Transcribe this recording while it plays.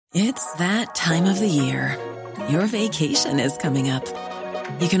It's that time of the year. Your vacation is coming up.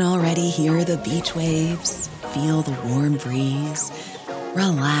 You can already hear the beach waves, feel the warm breeze,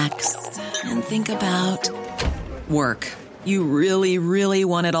 relax, and think about work. You really, really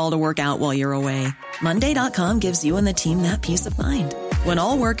want it all to work out while you're away. Monday.com gives you and the team that peace of mind. When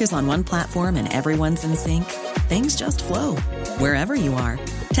all work is on one platform and everyone's in sync, things just flow. Wherever you are,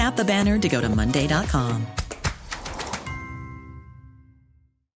 tap the banner to go to Monday.com.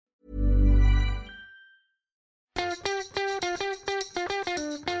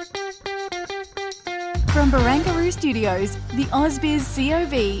 From Barangaroo Studios, the AusBiz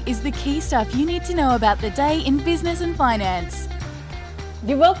COB is the key stuff you need to know about the day in business and finance.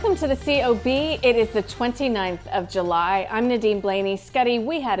 You're welcome to the COB. It is the 29th of July. I'm Nadine Blaney. Scuddy,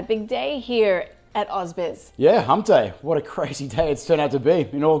 we had a big day here at AusBiz. Yeah, hump day. What a crazy day it's turned out to be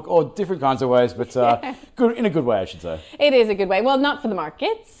in all different kinds of ways, but good in a good way, I should say. It is a good way. Well, not for the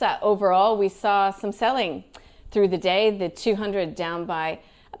markets. Overall, we saw some selling through the day. The 200 down by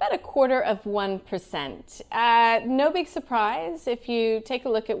about 0.25%. No big surprise if you take a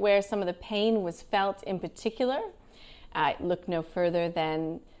look at where some of the pain was felt in particular. Look no further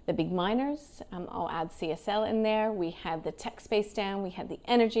than the big miners. I'll add CSL in there. We had the tech space down. We had the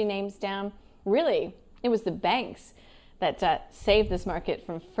energy names down. Really, it was the banks that saved this market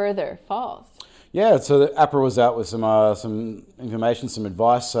from further falls. Yeah, so the APRA was out with some information, some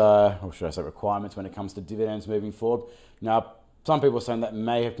advice, or should I say requirements when it comes to dividends moving forward. Now, some people are saying that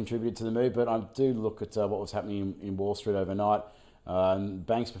may have contributed to the move, but I do look at what was happening in Wall Street overnight.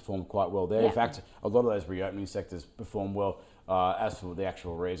 Banks performed quite well there. Yeah. In fact, a lot of those reopening sectors performed well. As for the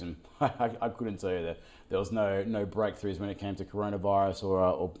actual reason, I couldn't tell you that there was no breakthroughs when it came to coronavirus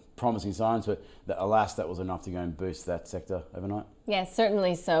or promising signs, but alas, that was enough to go and boost that sector overnight. Yeah,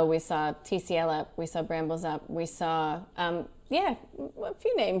 certainly so. We saw TCL up, we saw Brambles up, we saw a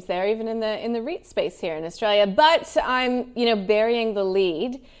few names there, even in the REIT space here in Australia. But I'm burying the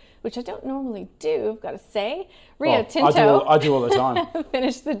lead, which I don't normally do, I've got to say. Rio Tinto. I do all the time.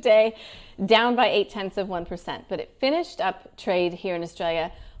 Finished the day down by 0.8%, but it finished up trade here in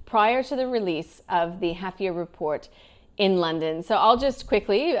Australia prior to the release of the half-year report in London. So I'll just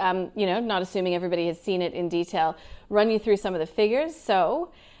quickly, not assuming everybody has seen it in detail, run you through some of the figures.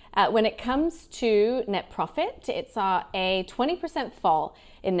 So when it comes to net profit, it saw a 20% fall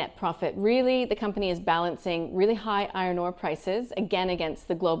in net profit. Really, the company is balancing really high iron ore prices, again, against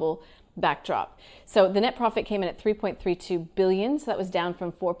the global backdrop. So the net profit came in at 3.32 billion. So that was down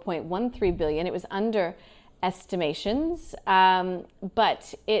from 4.13 billion. It was under estimations,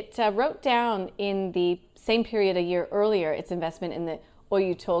 but it wrote down in the same period a year earlier its investment in the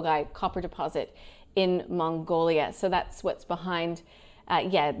Oyu Tolgoi copper deposit in Mongolia. So that's what's behind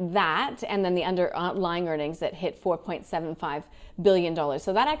that, and then the underlying earnings that hit $4.75 billion.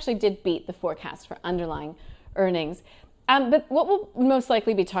 So that actually did beat the forecast for underlying earnings. But what we'll most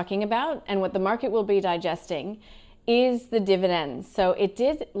likely be talking about and what the market will be digesting is the dividends. So it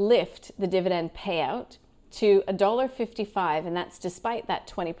did lift the dividend payout to $1.55, and that's despite that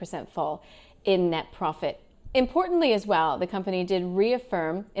 20% fall in net profit. Importantly as well, the company did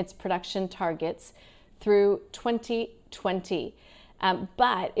reaffirm its production targets through 2020.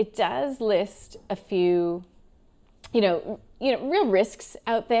 But it does list a few, real risks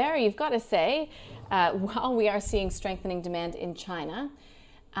out there. You've got to say, while we are seeing strengthening demand in China,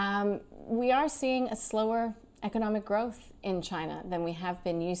 we are seeing a slower economic growth in China than we have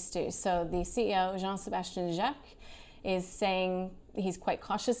been used to. So the CEO, Jean-Sébastien Jacques, is saying he's quite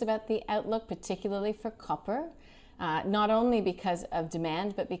cautious about the outlook, particularly for copper. Not only because of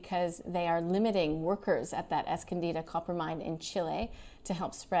demand, but because they are limiting workers at that Escondida copper mine in Chile to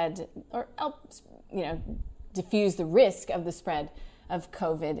help diffuse the risk of the spread of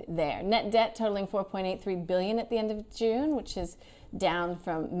COVID there. Net debt totaling $4.83 billion at the end of June, which is down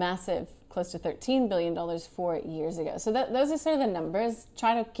from massive close to $13 billion 4 years ago. So those are sort of the numbers.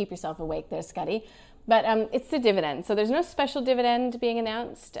 Try to keep yourself awake there, Scuddy. But it's the dividend. So there's no special dividend being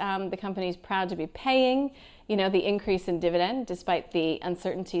announced. The company is proud to be paying, the increase in dividend despite the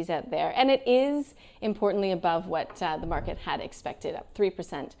uncertainties out there. And it is importantly above what the market had expected, up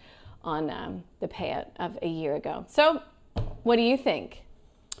 3% on the payout of a year ago. So what do you think?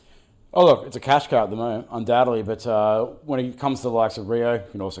 Oh, look, it's a cash cow at the moment, undoubtedly. But when it comes to the likes of Rio, you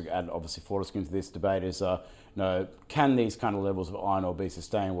can also add, obviously, Fortescue into this debate is, can these kind of levels of iron ore be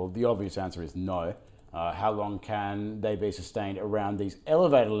sustained? Well, the obvious answer is no. How long can they be sustained around these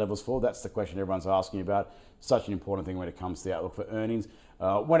elevated levels for? That's the question everyone's asking about. Such an important thing when it comes to the outlook for earnings.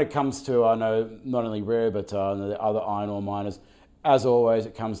 When it comes to, I know, not only Rio, but the other iron ore miners, as always,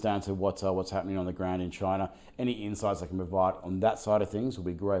 it comes down to what's happening on the ground in China. Any insights I can provide on that side of things will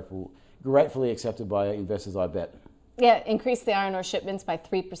be gratefully accepted by investors, I bet. Yeah, increased the iron ore shipments by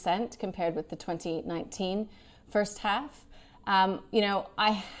 3% compared with the 2019 first half.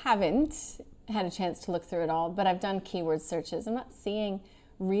 I haven't had a chance to look through it all, but I've done keyword searches. I'm not seeing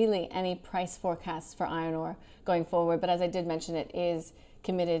really any price forecasts for iron ore going forward, but as I did mention, it is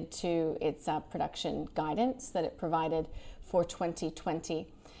committed to its production guidance that it provided for 2020.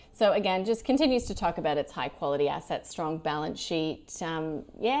 So again, just continues to talk about its high quality assets, strong balance sheet. So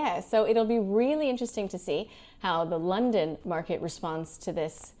it'll be really interesting to see how the London market responds to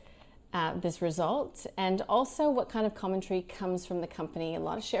this result, and also what kind of commentary comes from the company. A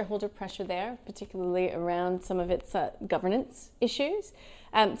lot of shareholder pressure there, particularly around some of its governance issues.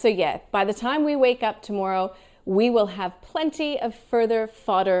 By the time we wake up tomorrow, we will have plenty of further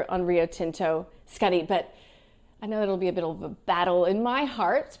fodder on Rio Tinto, Scotty, but I know it'll be a bit of a battle in my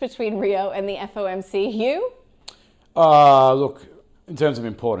heart between Rio and the FOMC. You? Look, in terms of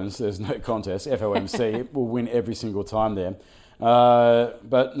importance, there's no contest. FOMC will win every single time there.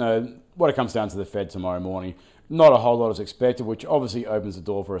 But no, what it comes down to the Fed tomorrow morning, not a whole lot is expected, which obviously opens the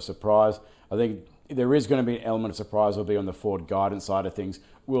door for a surprise. I think there is going to be an element of surprise will be on the forward guidance side of things.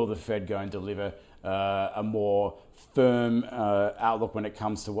 Will the Fed go and deliver a more firm outlook when it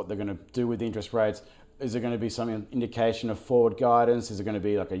comes to what they're going to do with interest rates? Is there going to be some indication of forward guidance? Is it going to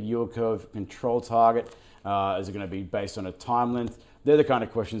be like a yield curve control target? Is it going to be based on a time length? They're the kind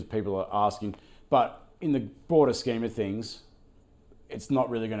of questions people are asking. But in the broader scheme of things, it's not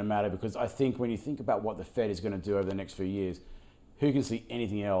really going to matter, because I think when you think about what the Fed is going to do over the next few years, who can see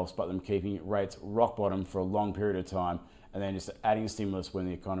anything else but them keeping rates rock bottom for a long period of time and then just adding stimulus when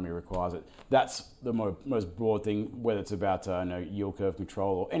the economy requires it? That's the most broad thing, whether it's about yield curve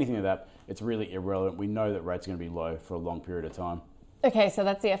control or anything like that. It's really irrelevant. We know that rates are going to be low for a long period of time. Okay, so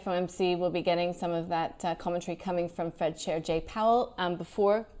that's the FOMC. We'll be getting some of that commentary coming from Fed Chair Jay Powell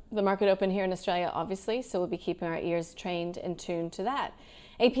before the market open here in Australia, obviously, so we'll be keeping our ears trained and tuned to that.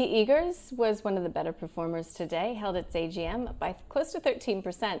 AP Eagers was one of the better performers today, held its AGM by close to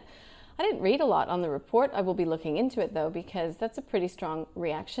 13%. I didn't read a lot on the report. I will be looking into it, though, because that's a pretty strong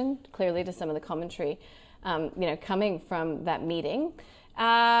reaction, clearly, to some of the commentary coming from that meeting.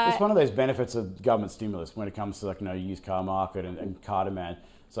 It's one of those benefits of government stimulus when it comes to used car market and car demand.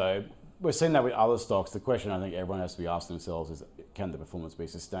 So we're seeing that with other stocks. The question I think everyone has to be asking themselves is, can the performance be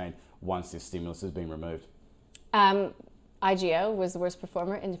sustained once this stimulus has been removed? IGO was the worst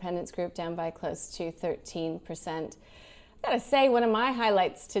performer. Independence Group down by close to 13%. I gotta say, one of my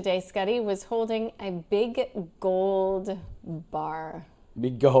highlights today, Scotty, was holding a big gold bar.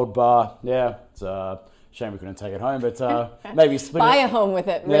 Big gold bar, yeah. It's a shame we couldn't take it home, but maybe split Buy a home with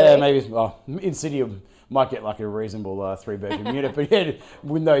it, really. Yeah, maybe. In Sydney, might get like a reasonable 3-bedroom unit, but yeah,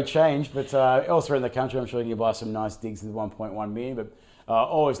 with no change. But elsewhere in the country, I'm sure you can buy some nice digs with 1.1 million. But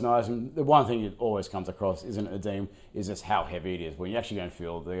always nice. And the one thing that always comes across, isn't it, Adeem, is just how heavy it is. When you actually go and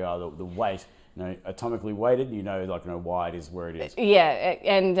feel the weight, atomically weighted, why it is where it is. Yeah,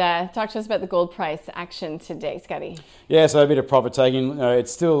 and talk to us about the gold price action today, Scotty. Yeah, so a bit of profit taking.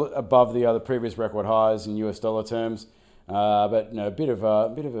 It's still above the previous record highs in US dollar terms. But a bit of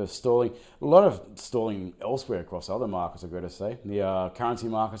a stalling, a lot of stalling elsewhere across other markets, I've got to say. The currency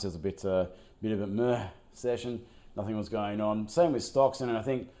markets is a bit of a meh session. Nothing was going on. Same with stocks, and I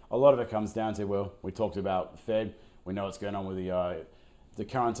think a lot of it comes down to, well, we talked about the Fed. We know what's going on with the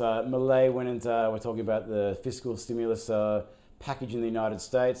current Malay went into. We're talking about the fiscal stimulus package in the United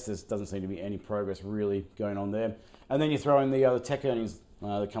States. There doesn't seem to be any progress really going on there. And then you throw in the tech earnings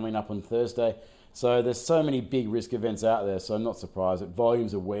coming up on Thursday. So there's so many big risk events out there, so I'm not surprised that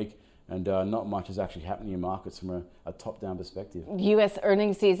volumes are weak and not much is actually happening in markets from a top-down perspective. US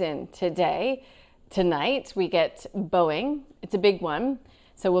earnings season tonight, we get Boeing. It's a big one,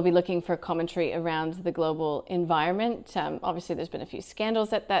 so we'll be looking for commentary around the global environment. Obviously, there's been a few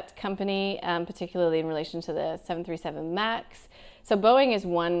scandals at that company, particularly in relation to the 737 MAX. So Boeing is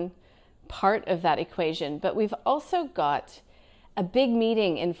one part of that equation, but we've also got a big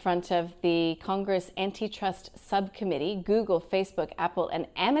meeting in front of the Congress Antitrust Subcommittee. Google, Facebook, Apple, and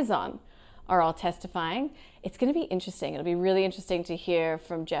Amazon are all testifying. It's going to be interesting. It'll be really interesting to hear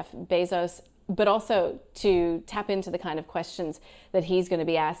from Jeff Bezos, but also to tap into the kind of questions that he's going to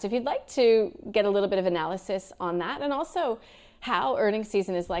be asked. If you'd like to get a little bit of analysis on that, and also how earnings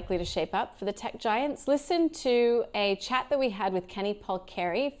season is likely to shape up for the tech giants, listen to a chat that we had with Kenny Paul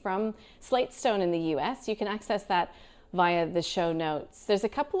Carey from Slatestone in the US. You can access that via the show notes. There's a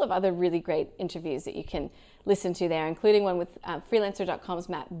couple of other really great interviews that you can listen to there, including one with freelancer.com's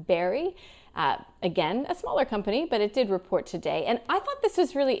Matt Berry. Again, a smaller company, but it did report today. And I thought this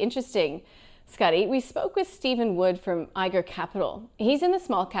was really interesting, Scotty. We spoke with Stephen Wood from Eiger Capital. He's in the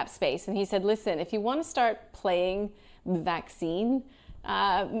small cap space, and he said, listen, if you want to start playing vaccine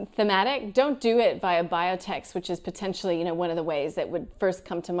thematic, don't do it via biotechs, which is potentially, one of the ways that would first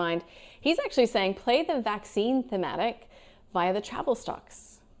come to mind. He's actually saying play the vaccine thematic via the travel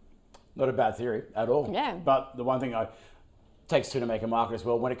stocks. Not a bad theory at all. Yeah. But the one thing takes two to make a market as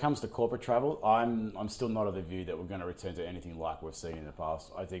well. When it comes to corporate travel, I'm still not of the view that we're going to return to anything like we've seen in the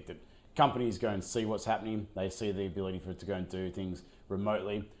past. I think that companies go and see what's happening. They see the ability for it to go and do things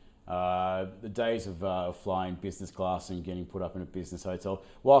remotely. The days of flying business class and getting put up in a business hotel,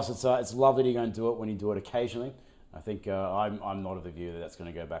 whilst it's lovely to go and do it when you do it occasionally, I think I'm not of the view that that's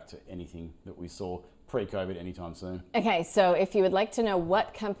going to go back to anything that we saw pre-COVID anytime soon. Okay, so if you would like to know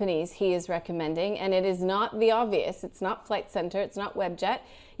what companies he is recommending, and it is not the obvious, it's not Flight Centre, it's not Webjet,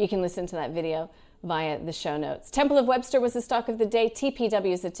 you can listen to that video via the show notes. Temple of Webster was the stock of the day.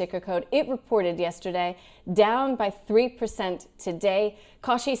 TPW is the ticker code. It reported yesterday, down by 3% today.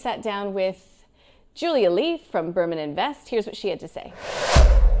 Kashi sat down with Julia Lee from Berman Invest. Here's what she had to say.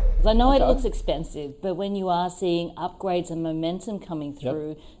 I know it looks expensive, but when you are seeing upgrades and momentum coming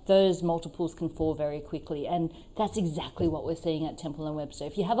through, those multiples can fall very quickly. And that's exactly what we're seeing at Temple & Webster.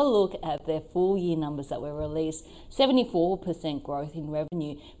 If you have a look at their full year numbers that were released, 74% growth in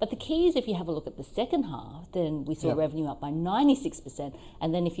revenue. But the key is if you have a look at the second half, then we saw revenue up by 96%.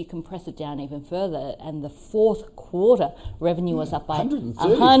 And then if you compress it down even further, and the fourth quarter revenue was up by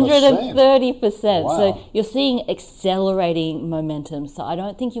 130%. Wow. So you're seeing accelerating momentum. So I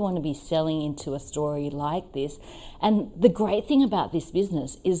don't think you want to be selling into a story like this. And the great thing about this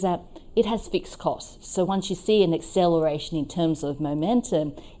business is that it has fixed costs. So once you see an acceleration in terms of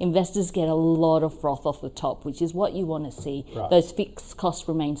momentum, investors get a lot of froth off the top, which is what you want to see. Right. Those fixed costs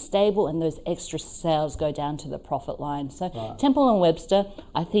remain stable and those extra sales go down to the profit line. So Temple & Webster,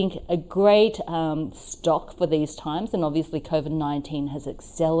 I think a great stock for these times. And obviously COVID-19 has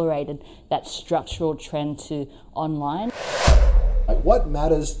accelerated that structural trend to online. What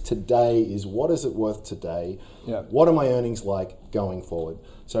matters today is what is it worth today? What are my earnings like going forward?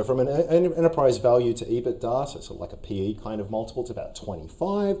 So from an enterprise value to EBITDA, so sort of like a PE kind of multiple, it's about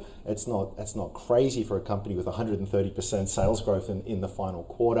 25. That's not crazy for a company with 130% sales growth in the final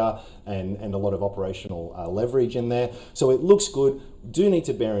quarter and a lot of operational leverage in there. So it looks good. Do need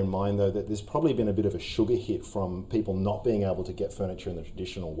to bear in mind though that there's probably been a bit of a sugar hit from people not being able to get furniture in the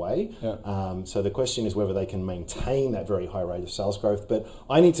traditional way. So the question is whether they can maintain that very high rate of sales growth. But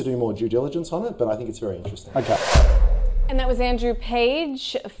I need to do more due diligence on it, but I think it's very interesting. Okay. And that was Andrew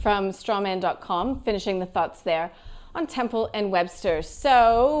Page from strawman.com finishing the thoughts there on Temple & Webster.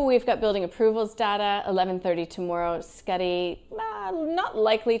 So we've got building approvals data, 11:30 tomorrow. Scotty, not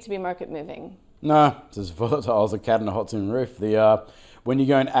likely to be market moving. No, it's as volatile as a cat on a hot tin roof. When you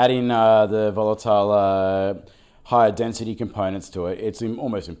go and add in the volatile higher density components to it, it's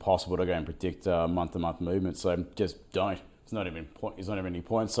almost impossible to go and predict month-to-month movement. So just don't. It's not even any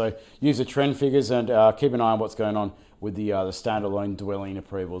point. So use the trend figures and keep an eye on what's going on with the standalone dwelling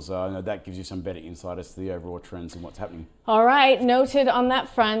approvals. That gives you some better insight as to the overall trends and what's happening. All right, noted on that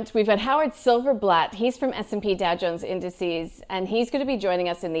front. We've got Howard Silverblatt. He's from S&P Dow Jones Indices, and he's going to be joining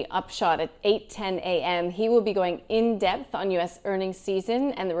us in the Upshot at 8:10 a.m. He will be going in depth on U.S. earnings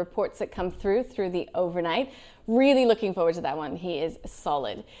season and the reports that come through the overnight. Really looking forward to that one. He is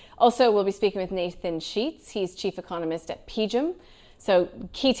solid. Also, we'll be speaking with Nathan Sheets. He's chief economist at PGIM. So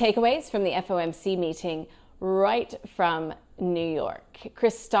key takeaways from the FOMC meeting right from New York.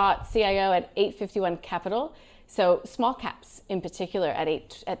 Chris Stott, CIO at 851 Capital. So small caps in particular at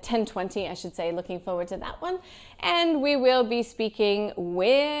 10:20, I should say. Looking forward to that one. And we will be speaking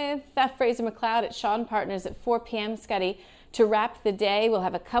with Fraser McLeod at Shaw & Partners at 4 p.m. Scotty, to wrap the day. We'll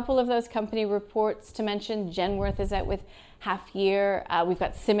have a couple of those company reports to mention. Genworth is out with half year. We've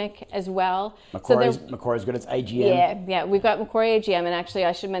got CIMIC as well. Macquarie's got its AGM. Yeah, we've got Macquarie AGM, and actually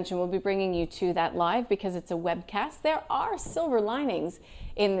I should mention we'll be bringing you to that live because it's a webcast. There are silver linings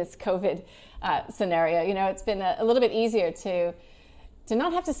in this COVID scenario. It's been a little bit easier to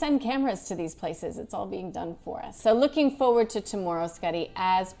not have to send cameras to these places. It's all being done for us. So looking forward to tomorrow, Scotty.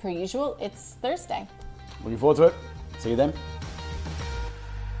 As per usual, it's Thursday. Looking forward to it. See you then.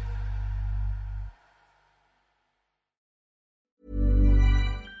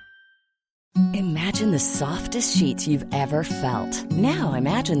 Imagine the softest sheets you've ever felt. Now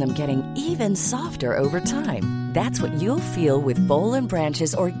imagine them getting even softer over time. That's what you'll feel with Bowl and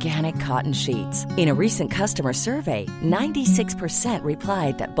Branch's organic cotton sheets. In a recent customer survey, 96%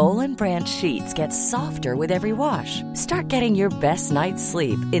 replied that Bowl and Branch sheets get softer with every wash. Start getting your best night's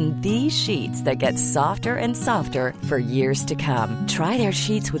sleep in these sheets that get softer and softer for years to come. Try their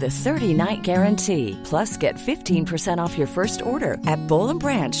sheets with a 30-night guarantee. Plus, get 15% off your first order at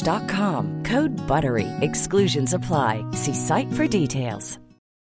bowlandbranch.com. Code BUTTERY. Exclusions apply. See site for details.